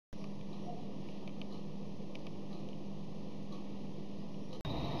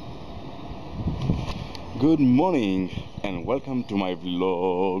Good morning and welcome to my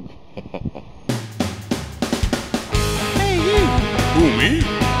vlog. Hey you! Who, me?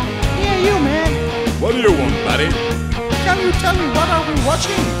 Yeah, you man! What do you want, buddy? Can you tell me what are we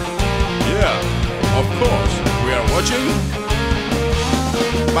watching? Yeah, of course. We are watching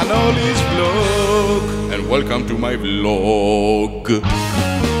Manolis vlog. And welcome to my vlog.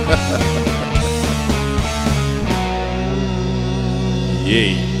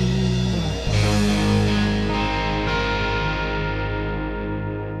 Yay.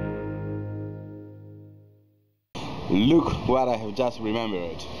 Look what I have just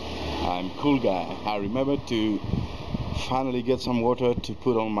remembered. I'm cool guy. I remembered to finally get some water to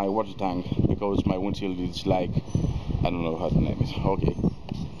put on my water tank because my windshield is like, I don't know how to name it. Okay.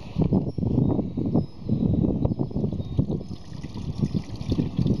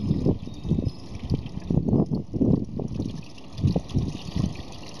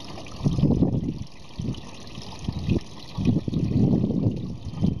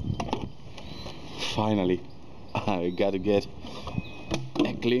 Finally, I got to get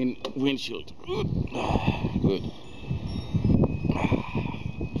a clean windshield. Good.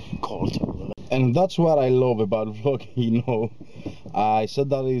 Cold. And that's what I love about vlogging, you know. I said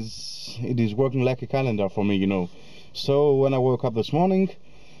that it is working like a calendar for me, you know. So when I woke up this morning,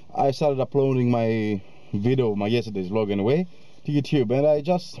 I started uploading my video, my yesterday's vlog anyway, to YouTube, and I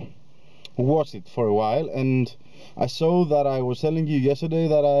just watched it for a while, and I saw that I was telling you yesterday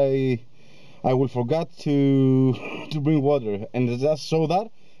that I will forget to bring water, and I just saw that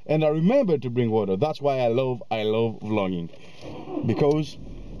and I remembered to bring water. That's why I love vlogging, because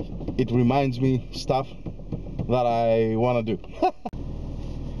it reminds me stuff that I want to do.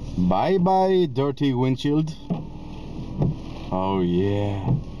 Bye bye dirty windshield. Oh yeah,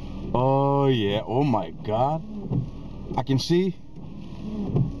 oh yeah, oh my god, I can see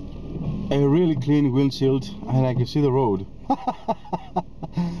a really clean windshield and I can see the road.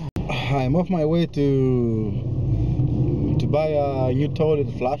 I'm off my way to buy a new toilet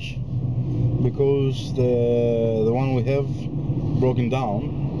flush because the one we have broken down,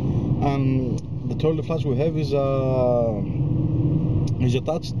 and the toilet flush we have is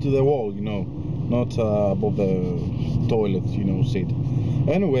attached to the wall, you know, not above the toilet, you know, seat.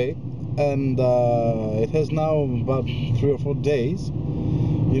 Anyway, and it has now about 3 or 4 days.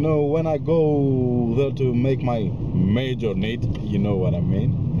 You know, when I go there to make my major need, you know what I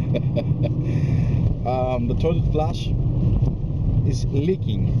mean. The toilet flush is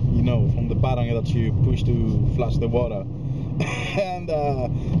leaking, you know, from the button that you push to flush the water. And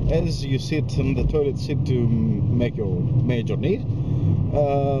as you sit on the toilet seat to make your major need,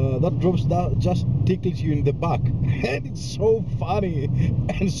 that drops down, just tickles you in the back, and it's so funny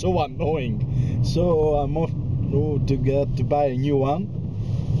and so annoying. So I'm off to buy a new one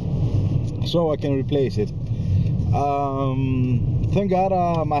so I can replace it. Thank God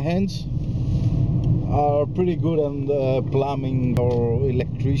my hands are pretty good on plumbing or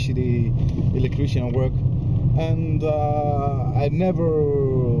electrician work, and I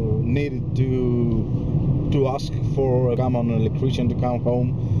never needed to ask for a common electrician to come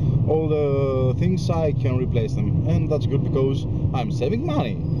home. All the things I can replace them, and that's good because I'm saving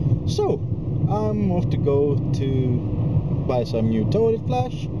money. So I'm off to go to buy some new toilet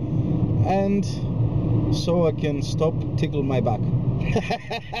flush, and so I can stop tickle my back.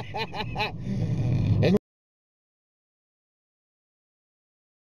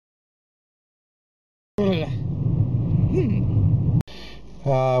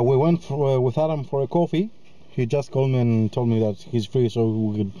 We went with Adam for a coffee. He just called me and told me that he's free, so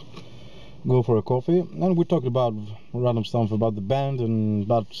we could go for a coffee. And we talked about random stuff about the band and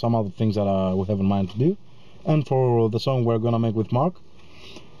about some other things that we have in mind to do, and for the song we're gonna make with Mark.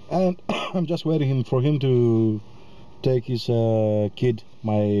 And I'm just waiting for him to take his kid,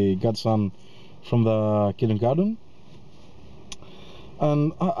 my godson, from the kindergarten.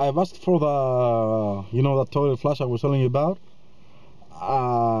 And I've asked for the, you know, that toilet flush I was telling you about.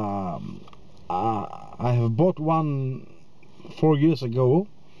 I have bought one 4 years ago,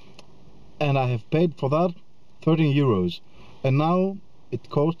 and I have paid for that 13 euros, and now it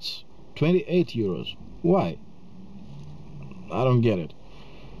costs 28 euros. Why? I don't get it.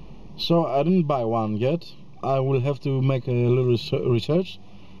 So I didn't buy one yet. I will have to make a little research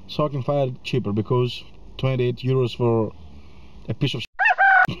so I can find it cheaper, because 28 euros for a piece of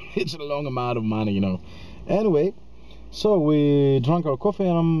it's a long amount of money, you know. Anyway, so we drank our coffee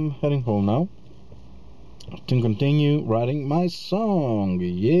and I'm heading home now to continue writing my song.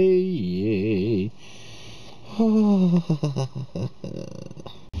 Yay!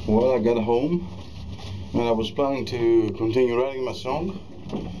 Well, I got home and I was planning to continue writing my song,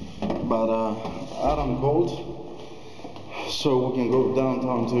 but Adam called, so we can go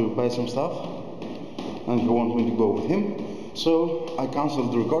downtown to buy some stuff, and he wants me to go with him. So I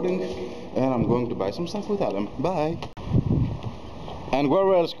canceled the recording, and I'm going to buy some stuff with Adam. Bye. And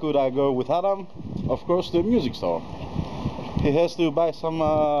where else could I go with Adam? Of course, the music store. He has to buy some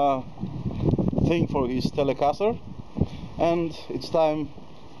thing for his Telecaster, and it's time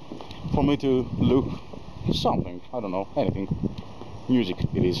for me to look something. I don't know, anything. Music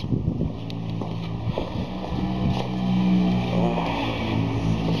it is.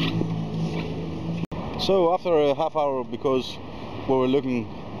 So after a half hour, because we were looking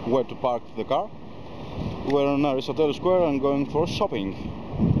where to park the car, we're in Aristotle Square and going for shopping.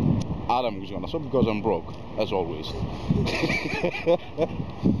 Adam is gonna shop because I'm broke, as always.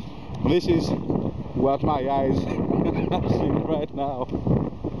 This is what my eyes are seeing right now,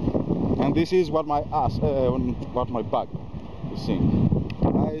 and this is what my what my back is seeing.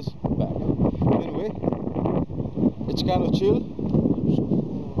 Eyes, back. Anyway, it's kind of chill.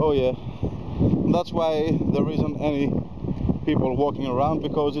 Oh yeah, that's why there isn't any people walking around,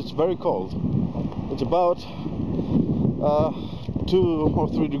 because it's very cold. It's about 2 or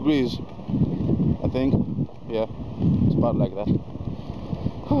 3 degrees, I think. Yeah, it's about like that.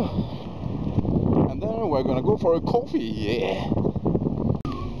 And then we're gonna go for a coffee. Yeah.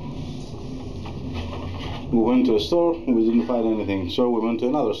 We went to a store, we didn't find anything, so we went to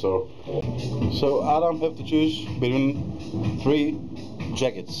another store. So Adam had to choose between 3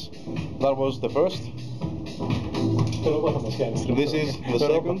 jackets. That was the first. This is the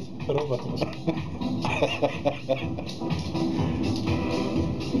second.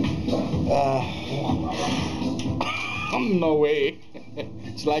 No way.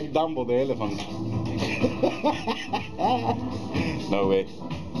 It's like Dumbo the elephant. No way.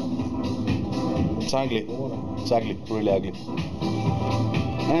 It's ugly. It's ugly, really ugly.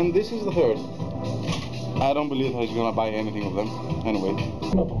 And this is the third. I don't believe he's gonna buy anything of them. Anyway.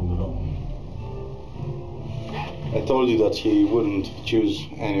 I told you that he wouldn't choose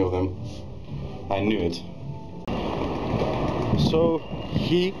any of them. I knew it. So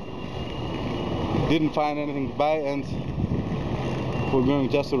he didn't find anything to buy, and we're going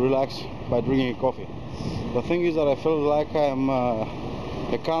just to relax by drinking a coffee. The thing is that I felt like I'm a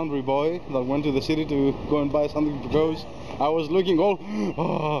country boy that went to the city to go and buy something, because I was looking all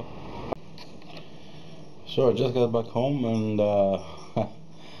So I just got back home, and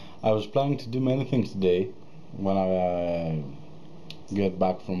I was planning to do many things today when I get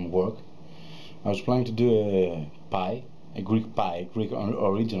back from work. I was planning to do a pie, a Greek pie, Greek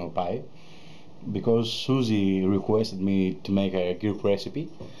original pie, because Susie requested me to make a Greek recipe.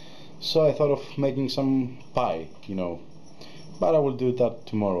 So I thought of making some pie, you know. But I will do that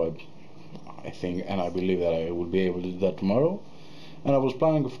tomorrow, I think, and I believe that I will be able to do that tomorrow. And I was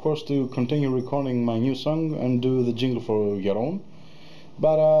planning, of course, to continue recording my new song and do the jingle for Yaron.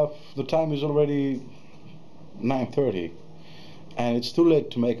 But the time is already 9:30, and it's too late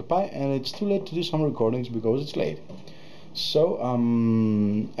to make a pie, and it's too late to do some recordings because it's late. So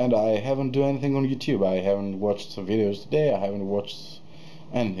and I haven't done anything on YouTube. I haven't watched some videos today. I haven't watched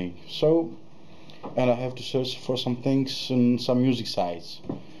anything. So, and I have to search for some things on some music sites.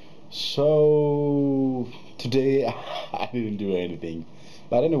 So today I didn't do anything.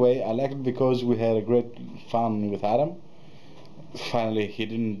 But anyway, I liked it because we had a great fun with Adam. Finally, he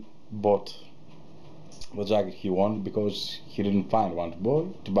didn't bought the jacket he wanted because he didn't find one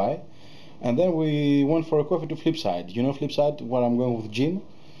to buy. And then we went for a coffee to Flipside. You know Flipside, where I'm going with Jim?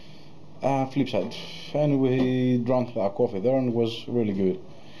 Flipside. And we drank our coffee there, and it was really good.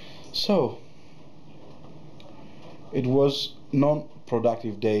 So it was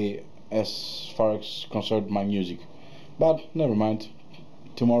non-productive day as far as concerned my music. But never mind.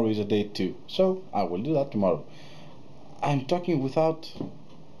 Tomorrow is a day too. So I will do that tomorrow. I'm talking without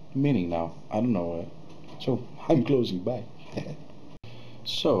meaning now. I don't know. So I'm closing. Bye.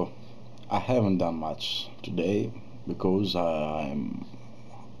 So I haven't done much today because I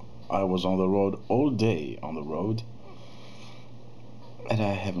was on the road all day on the road, and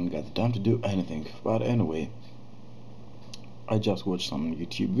I haven't got the time to do anything. But anyway, I just watched some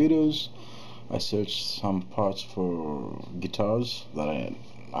YouTube videos. I searched some parts for guitars that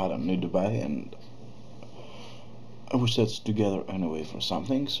I don't need to buy, and we searched together anyway for some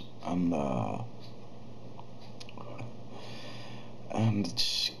things, and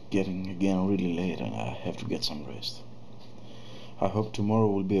it's getting again really late, and I have to get some rest. I hope tomorrow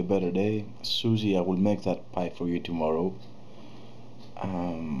will be a better day. Susie, I will make that pie for you tomorrow.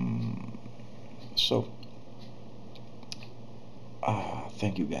 So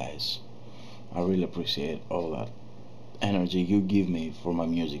thank you guys. I really appreciate all that energy you give me for my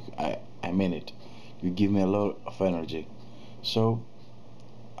music. I mean it. You give me a lot of energy. So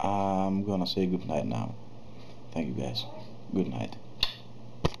I'm gonna say good night now. Thank you guys. Good night.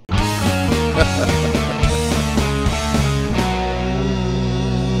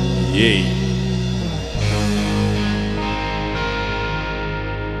 Yay.